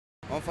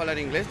Vamos a hablar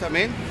inglés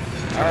también.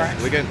 Alright.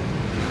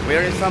 We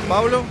are in Sao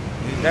Paulo.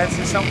 That's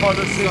in Sao Paulo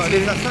City. So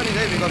it's a sunny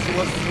day because it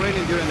was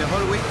raining during the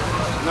whole week.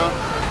 No.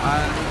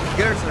 And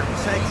girls are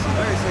sexy,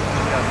 very sexy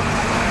girls.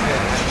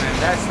 Yeah, man,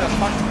 that's the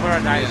fucking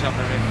paradise of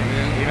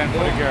everything, even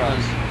for the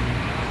girls.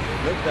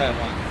 Look at that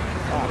one.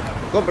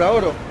 Compra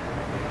oro,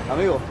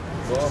 amigo.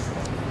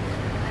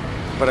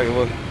 Para que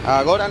vos.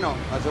 Agora não,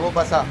 mas eu vou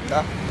passar,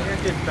 tá?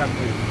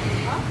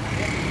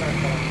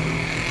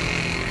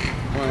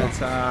 It's,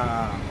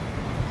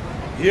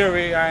 here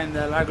we are in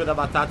the Lago da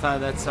Batata.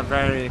 That's a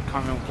very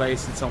common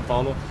place in São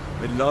Paulo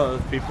with a lot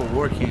of people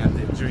working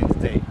during the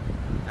day.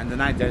 And the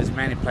night there's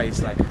many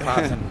places like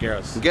clubs and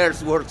girls.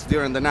 Girls works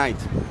during the night.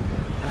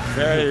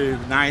 Very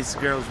nice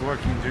girls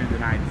working during the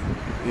night.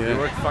 Yeah. They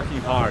work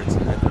fucking hard at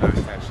the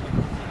night actually.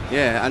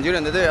 Yeah, and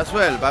during the day as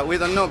well, but we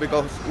don't know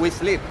because we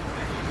sleep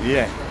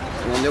Yeah.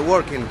 when they're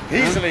working.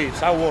 He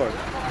sleeps, I work.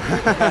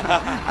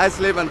 I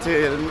sleep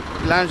until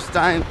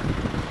lunchtime.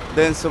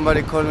 Then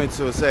somebody called me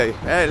to say,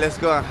 hey, let's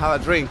go and have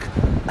a drink.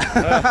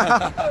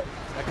 A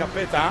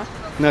capeta, huh?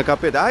 No,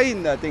 capeta.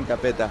 Ainda tem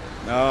capeta.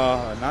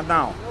 No, not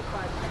now.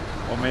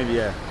 Or maybe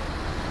yeah.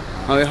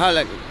 Oh, we have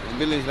like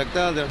buildings like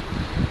that there.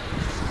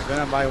 I'm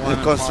gonna buy one.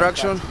 The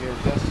construction? Here,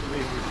 just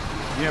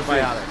nearby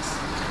Sí. Alex.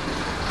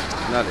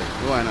 Dale,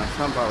 bueno,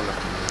 San Pablo.